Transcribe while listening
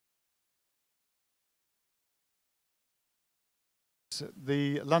is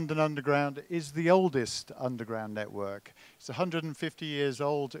the London Underground is the oldest underground network. It's 150 years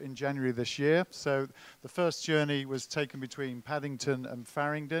old in January this year. So the first journey was taken between Paddington and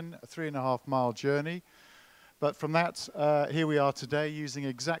Farringdon, a 3.5-mile journey. But from that, here we are today using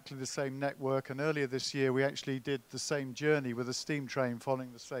exactly the same network. And earlier this year, we actually did the same journey with a steam train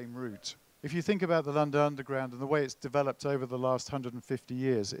following the same route. If you think about the London Underground and the way it's developed over the last 150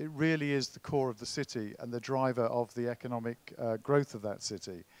 years, it really is the core of the city and the driver of the economic growth of that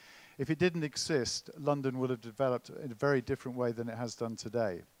city. If it didn't exist, London would have developed in a very different way than it has done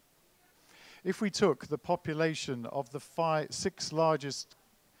today. If we took the population of the 6 largest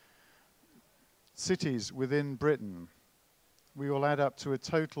cities within Britain, we will add up to a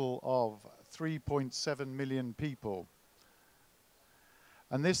total of 3.7 million people.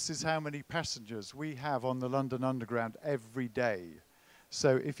 And this is how many passengers we have on the London Underground every day.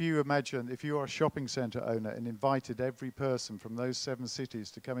 So if you imagine, if you are a shopping centre owner and invited every person from those 7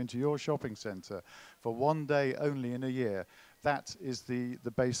 cities to come into your shopping centre for one day only in a year, that is the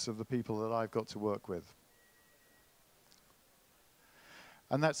base of the people that I've got to work with.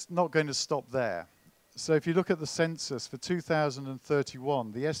 And that's not going to stop there. So if you look at the census for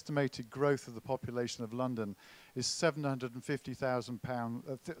 2031, the estimated growth of the population of London is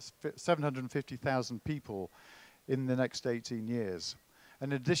 750,000 people in the next 18 years.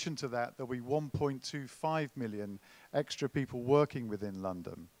 And in addition to that, there'll be 1.25 million extra people working within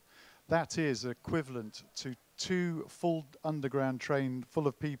London. That is equivalent to 2 full underground trains full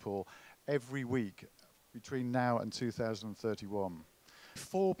of people every week between now and 2031.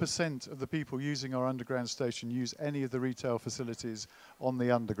 4% of the people using our underground station use any of the retail facilities on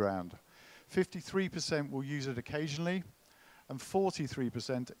the underground. 53% will use it occasionally, and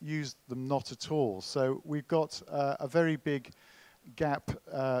 43% use them not at all. So we've got a very big gap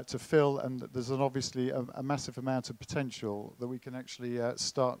to fill, and there's obviously a massive amount of potential that we can actually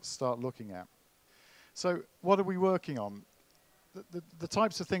start looking at. So what are we working on? The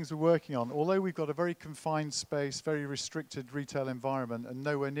types of things we're working on, although we've got a very confined space, very restricted retail environment, and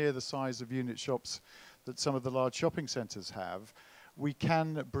nowhere near the size of unit shops that some of the large shopping centres have, we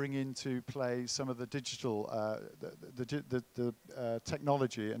can bring into play some of the digital,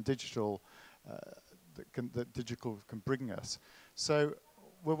 technology and digital that digital can bring us. So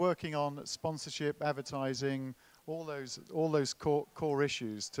we're working on sponsorship, advertising, all those core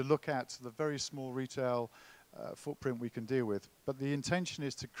issues to look at the very small retail footprint we can deal with. But the intention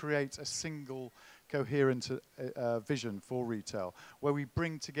is to create a single coherent vision for retail, where we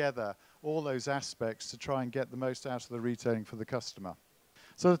bring together all those aspects to try and get the most out of the retailing for the customer.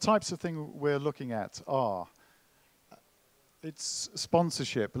 So the types of things we're looking at are, it's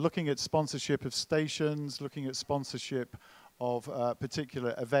sponsorship, looking at sponsorship of stations, looking at sponsorship of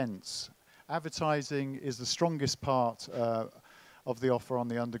particular events. Advertising is the strongest part of the offer on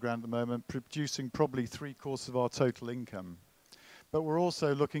the underground at the moment, producing probably 3/4 of our total income. But we're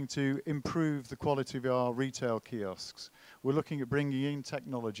also looking to improve the quality of our retail kiosks. We're looking at bringing in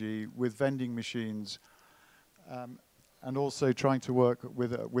technology with vending machines, and also trying to work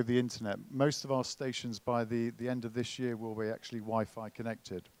with the internet. Most of our stations by the end of this year will be actually Wi-Fi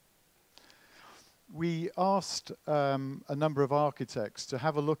connected. We asked a number of architects to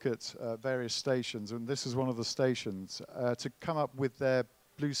have a look at various stations, and this is one of the stations, to come up with their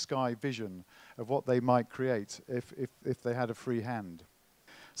blue sky vision of what they might create if they had a free hand.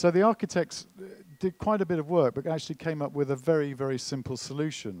 So the architects did quite a bit of work, but actually came up with a very, very simple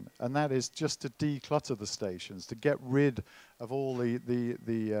solution, and that is just to declutter the stations, to get rid of all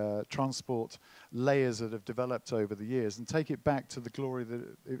the transport layers that have developed over the years and take it back to the glory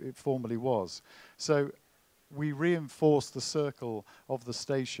that it formerly was. So we reinforce the circle of the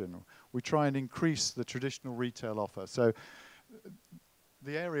station. We try and increase the traditional retail offer. So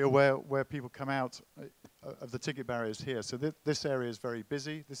the area where people come out of the ticket barriers here, so this area is very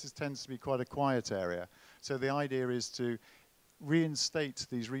busy. This tends to be quite a quiet area. So the idea is to reinstate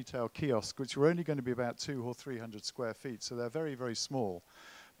these retail kiosks, which are only going to be about 200 or 300 square feet, so they're very, very small.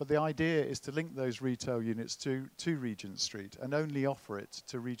 But the idea is to link those retail units to Regent Street and only offer it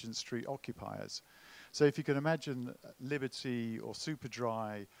to Regent Street occupiers. So if you can imagine Liberty or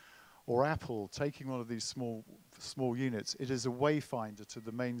Superdry or Apple taking one of these small units, it is a wayfinder to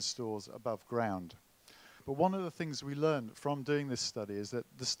the main stores above ground. But one of the things we learned from doing this study is that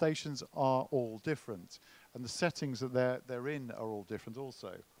the stations are all different, and the settings that they're in are all different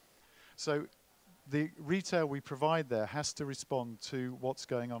also. So the retail we provide there has to respond to what's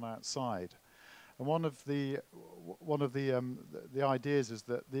going on outside. And one of the ideas is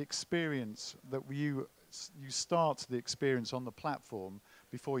that the experience that you start the experience on the platform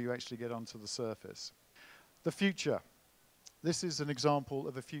before you actually get onto the surface. The future. This is an example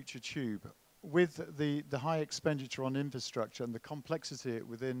of a future tube. With the high expenditure on infrastructure and the complexity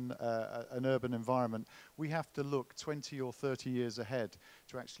within an urban environment, we have to look 20 or 30 years ahead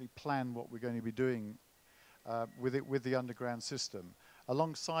to actually plan what we're going to be doing with the underground system.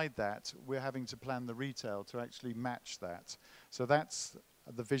 Alongside that, we're having to plan the retail to actually match that. So that's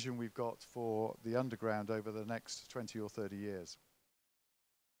the vision we've got for the underground over the next 20 or 30 years.